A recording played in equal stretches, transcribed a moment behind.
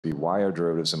Why are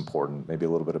derivatives important? Maybe a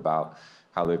little bit about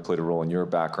how they played a role in your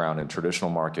background in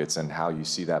traditional markets and how you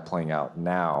see that playing out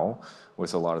now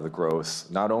with a lot of the growth,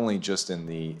 not only just in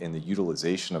the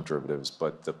utilization of derivatives,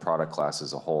 but the product class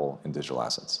as a whole in digital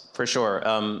assets. For sure.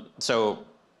 So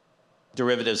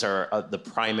derivatives are the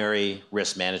primary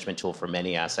risk management tool for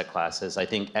many asset classes. I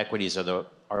think equities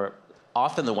are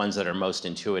often the ones that are most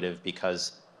intuitive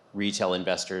because retail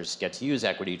investors get to use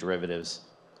equity derivatives,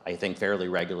 I think, fairly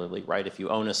regularly, right? If you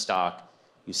own a stock,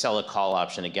 you sell a call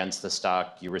option against the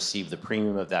stock, you receive the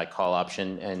premium of that call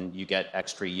option, and you get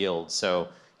extra yield. So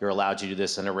you're allowed to do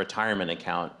this in a retirement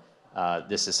account.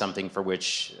 This is something for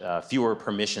which fewer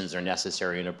permissions are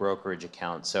necessary in a brokerage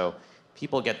account. So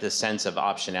people get this sense of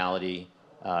optionality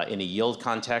in a yield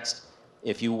context.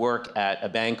 If you work at a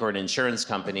bank or an insurance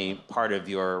company, part of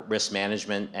your risk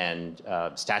management and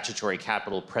statutory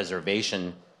capital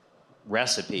preservation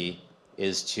recipe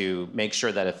is to make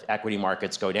sure that if equity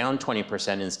markets go down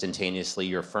 20% instantaneously,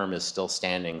 your firm is still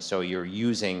standing. So you're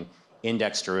using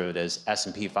index derivatives,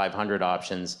 S&P 500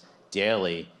 options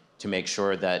daily to make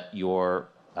sure that your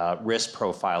risk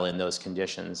profile in those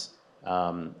conditions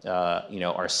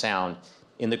are sound.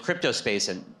 In the crypto space,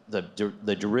 and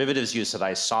the derivatives use that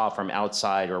I saw from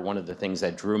outside are one of the things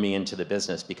that drew me into the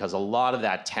business, because a lot of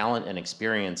that talent and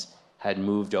experience had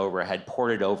moved over, had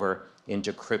ported over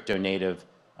into crypto native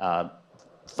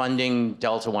funding,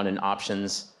 Delta One and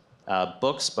options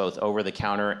books, both over the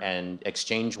counter and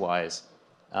exchange wise.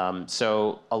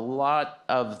 So a lot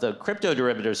of the crypto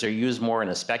derivatives are used more in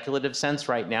a speculative sense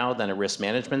right now than a risk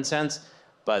management sense.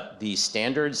 But the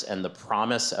standards and the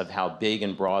promise of how big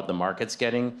and broad the market's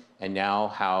getting, and now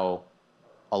how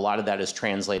a lot of that is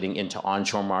translating into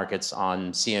onshore markets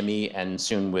on CME and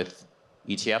soon with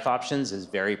ETF options, is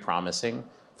very promising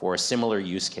for similar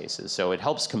use cases. So it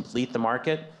helps complete the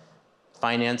market,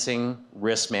 financing,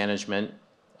 risk management,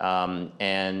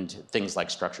 and things like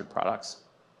structured products.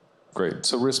 Great.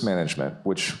 So risk management,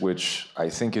 which I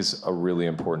think is a really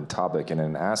important topic in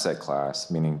an asset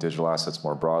class, meaning digital assets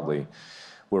more broadly,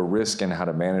 where risk and how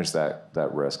to manage that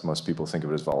risk, most people think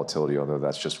of it as volatility, although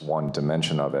that's just one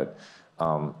dimension of it,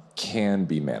 can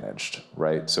be managed,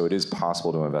 right? So it is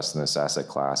possible to invest in this asset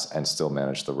class and still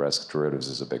manage the risk. Derivatives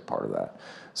is a big part of that.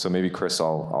 So maybe, Chris,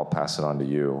 I'll pass it on to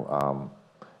you.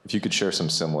 If you could share some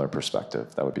similar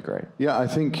perspective, that would be great. Yeah, I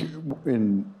think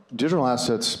in digital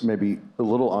assets, maybe a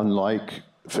little unlike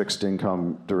fixed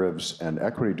income derivatives and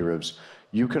equity derivatives,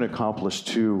 you can accomplish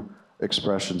two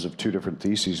expressions of two different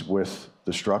theses with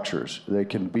the structures. They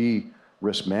can be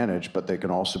risk managed, but they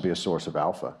can also be a source of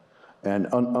alpha. And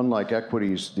unlike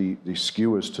equities, the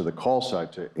skew is to the call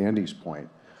side, to Andy's point.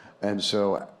 And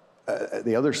so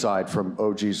the other side, from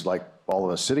OGs like all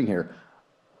of us sitting here,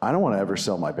 I don't want to ever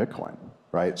sell my Bitcoin,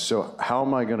 right? So how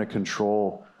am I going to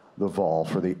control the vol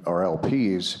for our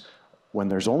LPs when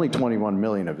there's only 21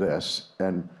 million of this,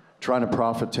 and trying to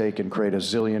profit take and create a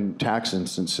zillion tax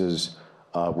instances,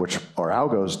 which our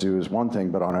algos do, is one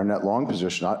thing, but on our net long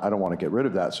position, I don't want to get rid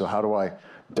of that. So how do I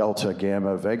delta,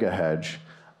 gamma, vega hedge?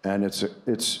 And it's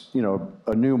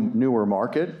a newer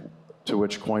market, to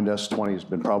which CoinDesk 20 has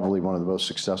been probably one of the most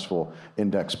successful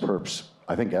index perps,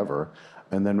 I think, ever.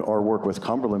 And then our work with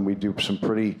Cumberland, we do some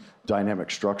pretty dynamic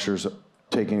structures,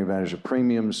 taking advantage of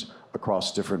premiums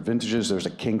across different vintages. There's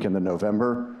a kink in the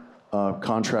November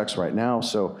contracts right now.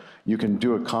 So you can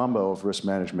do a combo of risk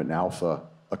management and alpha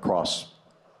across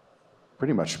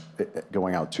pretty much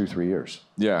going out 2-3 years.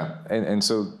 Yeah, and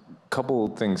so a couple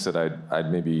of things that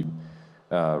I'd maybe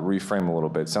reframe a little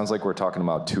bit. Sounds like we're talking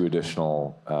about two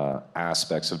additional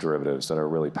aspects of derivatives that are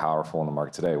really powerful in the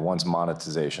market today. One's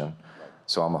monetization.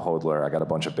 So I'm a hodler, I got a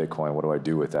bunch of Bitcoin, what do I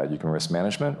do with that? You can risk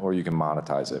management, or you can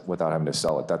monetize it without having to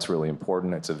sell it. That's really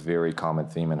important. It's a very common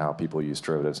theme in how people use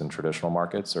derivatives in traditional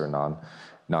markets or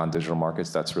non-digital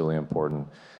markets. That's really important.